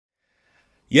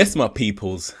Yes, my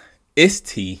peoples, it's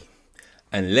T,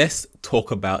 and let's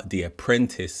talk about The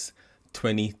Apprentice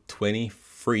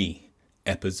 2023,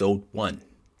 episode 1.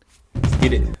 Let's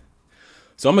get it.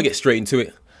 So I'm gonna get straight into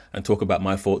it and talk about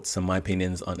my thoughts and my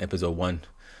opinions on episode 1.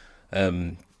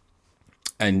 And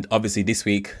obviously this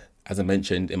week, as I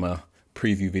mentioned in my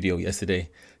preview video yesterday,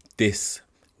 this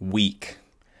week,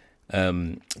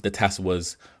 the task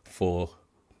was for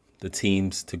the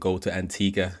teams to go to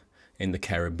Antigua in the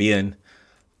Caribbean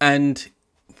and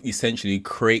essentially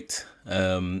create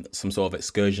some sort of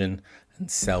excursion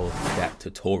and sell that to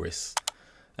tourists.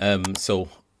 So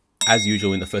as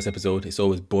usual in the first episode, it's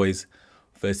always boys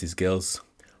versus girls,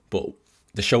 but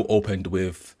the show opened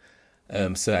with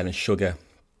Sir Alan Sugar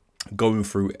going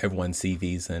through everyone's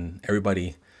CVs, and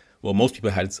everybody, well, most people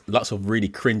had lots of really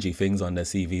cringy things on their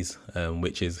CVs,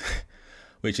 which is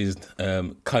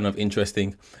kind of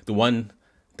interesting. The one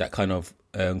that kind of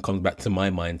comes back to my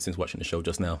mind since watching the show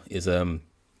just now is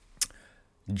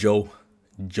Joe.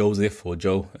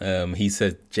 He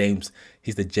said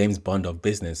he's the James Bond of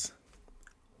business.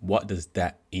 What does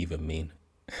that even mean?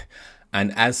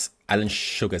 And as Alan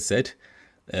Sugar said,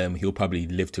 he'll probably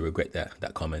live to regret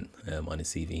that comment on his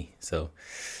CV. So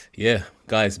yeah,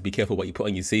 guys, be careful what you put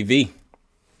on your CV.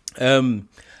 And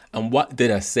what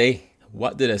did I say?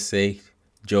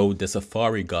 Joe, the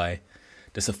safari guy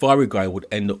would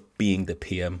end up being the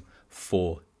PM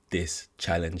for this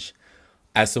challenge.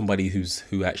 As somebody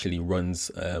who actually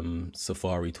runs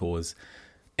safari tours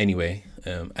anyway,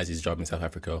 as his job in South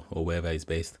Africa or wherever he's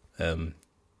based,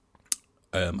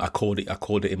 I called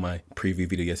it in my preview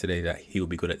video yesterday that he would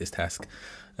be good at this task,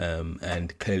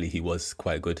 and clearly he was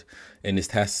quite good in this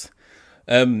task.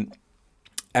 And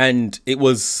it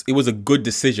was a good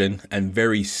decision and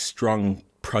very strong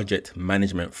project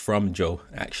management from Joe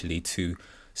actually to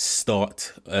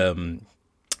start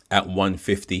at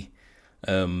 150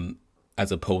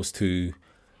 as opposed to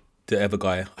the other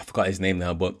guy. I forgot his name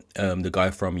now, but the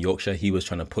guy from Yorkshire, he was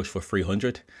trying to push for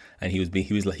 300, and he was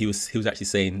actually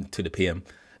saying to the PM,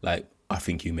 like, I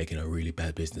think you're making a really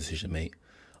bad business decision, mate.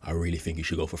 I really think you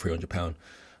should go for £300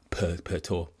 per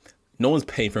tour. No one's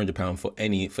paying £300 for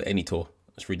any tour.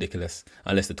 It's ridiculous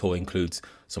unless the tour includes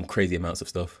some crazy amounts of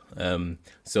stuff.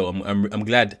 So I'm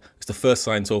glad it's the first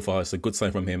sign so far. It's a good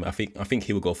sign from him. I think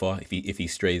he will go far if he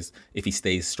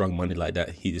stays strong-minded like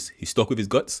that. He stuck with his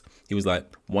guts. He was like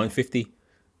 150.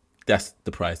 That's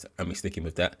the price. I'm sticking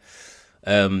with that.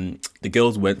 The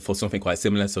girls went for something quite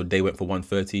similar, so they went for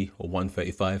 130 or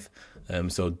 135.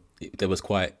 So there was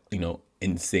quite,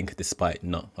 in sync, despite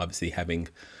not obviously having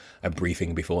a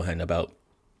briefing beforehand about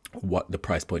what the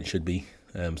price point should be.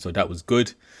 So that was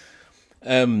good.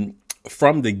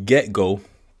 From the get-go,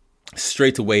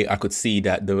 straight away, I could see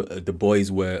that the boys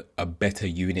were a better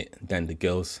unit than the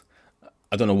girls.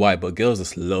 I don't know why, but girls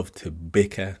just love to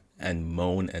bicker and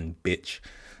moan and bitch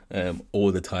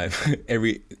all the time.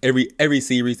 every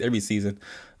series, every season,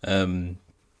 they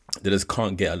just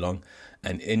can't get along.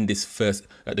 And in this first,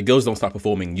 the girls don't start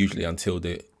performing usually until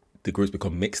the groups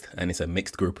become mixed, and it's a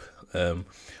mixed group.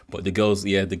 But the girls,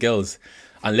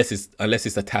 unless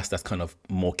it's a task that's kind of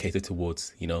more catered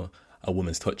towards, a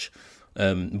woman's touch.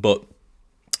 But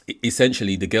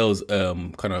essentially the girls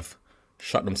kind of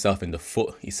shot themselves in the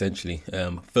foot, essentially.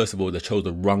 First of all, they chose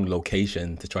the wrong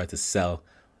location to try to sell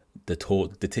the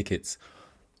tickets.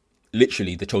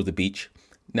 Literally, they chose the beach.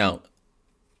 Now,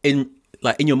 in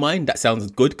your mind, that sounds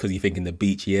good because you're thinking the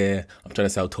beach, yeah, I'm trying to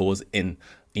sell tours in,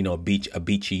 a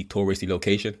beachy, touristy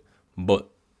location. But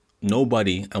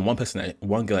nobody, and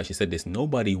one girl actually said this,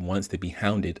 nobody wants to be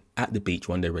hounded at the beach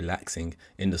when they're relaxing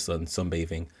in the sun,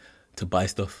 sunbathing, to buy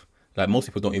stuff. Like, most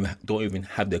people don't even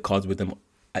have their cards with them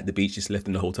at the beach, just left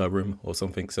in the hotel room or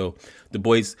something. So the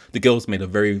girls made a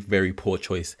very, very poor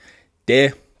choice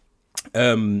there.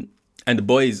 And the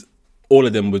boys, all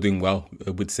of them were doing well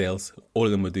with sales. All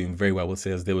of them were doing very well with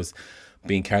sales. There was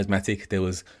being charismatic. There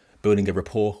was building a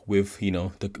rapport with,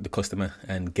 the customer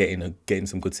and getting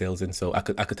some good sales in. So I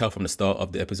could tell from the start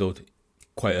of the episode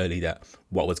quite early that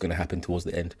what was going to happen towards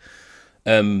the end.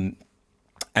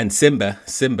 And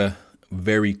Simba,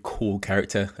 very cool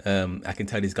character. I can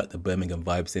tell he's got the Birmingham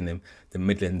vibes in him, the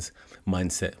Midlands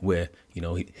mindset where,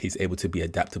 he's able to be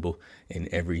adaptable in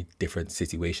every different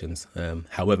situations.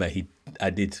 However, I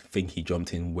did think he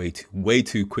jumped in way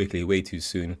too quickly, way too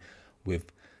soon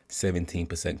with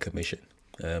 17% commission.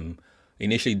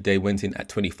 Initially they went in at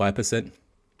 25%,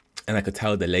 and I could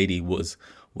tell the lady was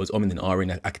umming and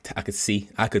ahhing.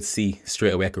 I could see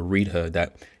straight away, I could read her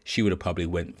that she would have probably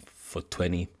went for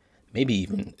 20, maybe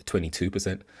even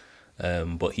 22%.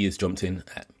 But he has jumped in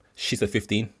she's a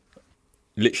 15.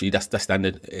 Literally, that's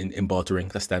standard in bartering.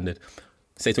 That's standard.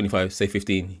 say 25, say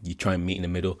 15, you try and meet in the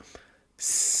middle.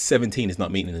 17 is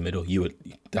not meeting in the middle.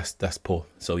 That's poor.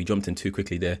 So he jumped in too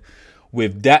quickly there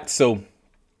with that. So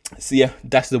yeah,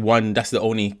 that's the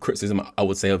only criticism I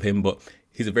would say of him. But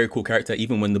he's a very cool character.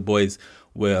 Even when the boys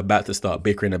were about to start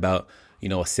bickering about, you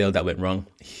know, a sale that went wrong,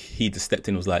 he just stepped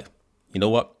in and was like, you know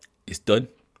what, it's done,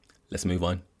 let's move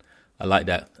on. I like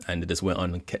that. And it just went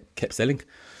on and kept selling.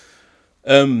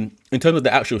 In terms of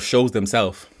the actual shows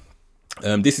themselves,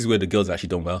 this is where the girls actually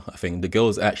done well. I think the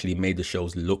girls actually made the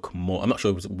shows look more, I'm not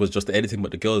sure if it was just the editing,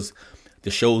 but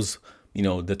the shows, you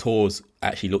know, the tours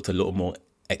actually looked a little more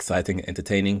exciting and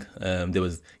entertaining. There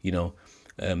was, you know,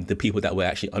 the people that were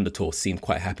actually on the tour seemed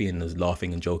quite happy and was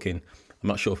laughing and joking. I'm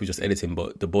not sure if it was just editing,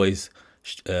 but the boys'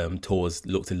 tours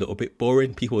looked a little bit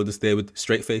boring. People were just there with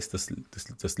straight face,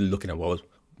 just looking at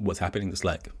what's happening, just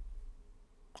like,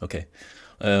 okay.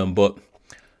 But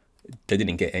they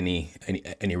didn't get any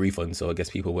refunds, so I guess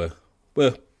people were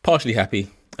partially happy.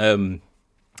 And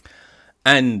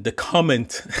the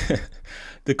comment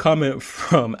the comment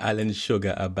from Alan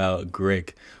Sugar about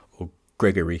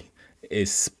Gregory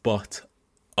is spot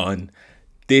on.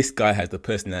 This guy has the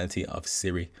personality of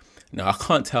Siri. Now I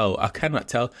cannot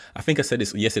tell. I think I said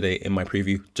this yesterday in my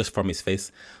preview, just from his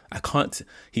face.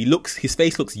 His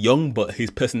face looks young, but his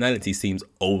personality seems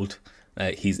old.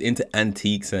 He's into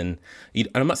antiques, and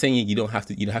I'm not saying you don't have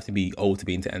to be old to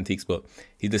be into antiques, but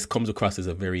he just comes across as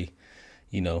a very,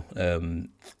 you know,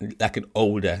 like an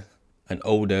older,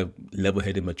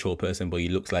 level-headed, mature person, but he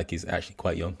looks like he's actually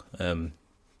quite young. And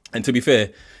to be fair,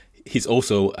 he's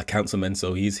also a councilman,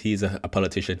 so he's a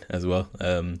politician as well.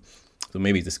 So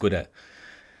maybe he's just good at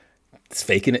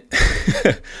faking it.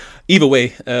 Either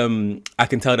way, I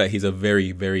can tell that he's a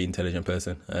very, very intelligent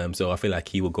person. So I feel like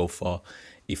he will go far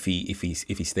if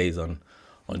he stays on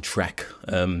track.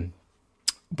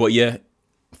 But yeah,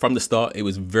 from the start, it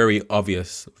was very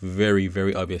obvious, very,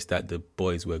 very obvious that the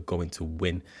boys were going to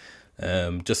win.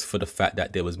 Just for the fact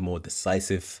that they was more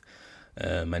decisive,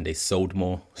 and they sold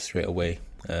more straight away.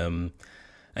 And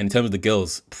in terms of the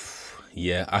girls,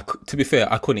 yeah, to be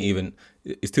fair, I couldn't even,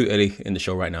 it's too early in the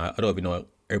show right now. I don't even know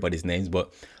everybody's names,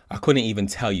 but I couldn't even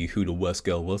tell you who the worst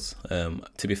girl was.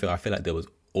 To be fair, I feel like they was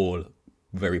all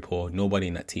very poor. Nobody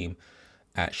in that team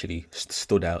actually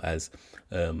stood out as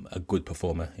a good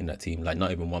performer in that team. Like,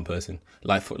 not even one person.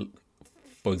 Like, for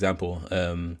example,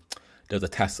 there was a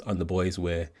task on the boys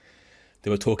where they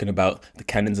were talking about the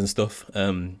cannons and stuff.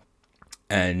 And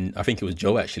I think it was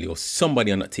Joe actually, or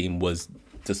somebody on that team was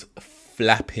just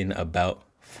flapping about,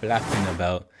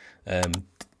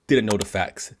 didn't know the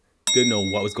facts, didn't know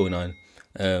what was going on.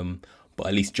 But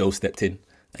at least Joe stepped in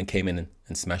and came in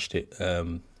and smashed it.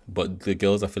 But the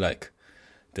girls, I feel like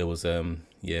there was,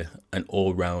 yeah, an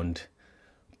all-round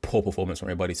poor performance from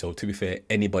everybody. So to be fair,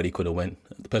 anybody could have went.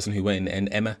 The person who went in the end,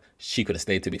 Emma, she could have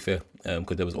stayed, to be fair,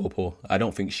 because there was all poor. I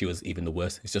don't think she was even the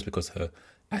worst. It's just because her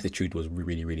attitude was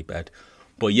really, really bad.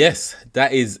 But yes,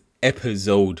 that is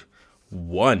episode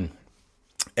 1.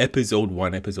 Episode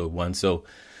one. So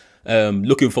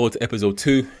looking forward to episode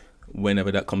 2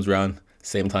 whenever that comes around,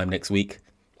 same time next week.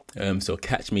 So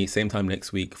catch me same time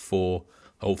next week for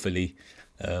hopefully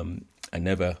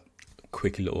another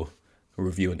quick little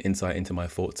review and insight into my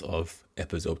thoughts of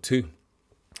episode 2.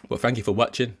 But thank you for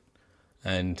watching,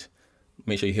 and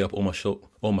make sure you hit up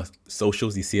all my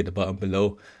socials you see at the bottom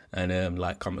below, and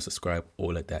like, comment, subscribe,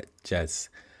 all of that jazz.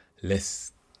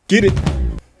 Let's get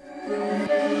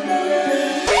it.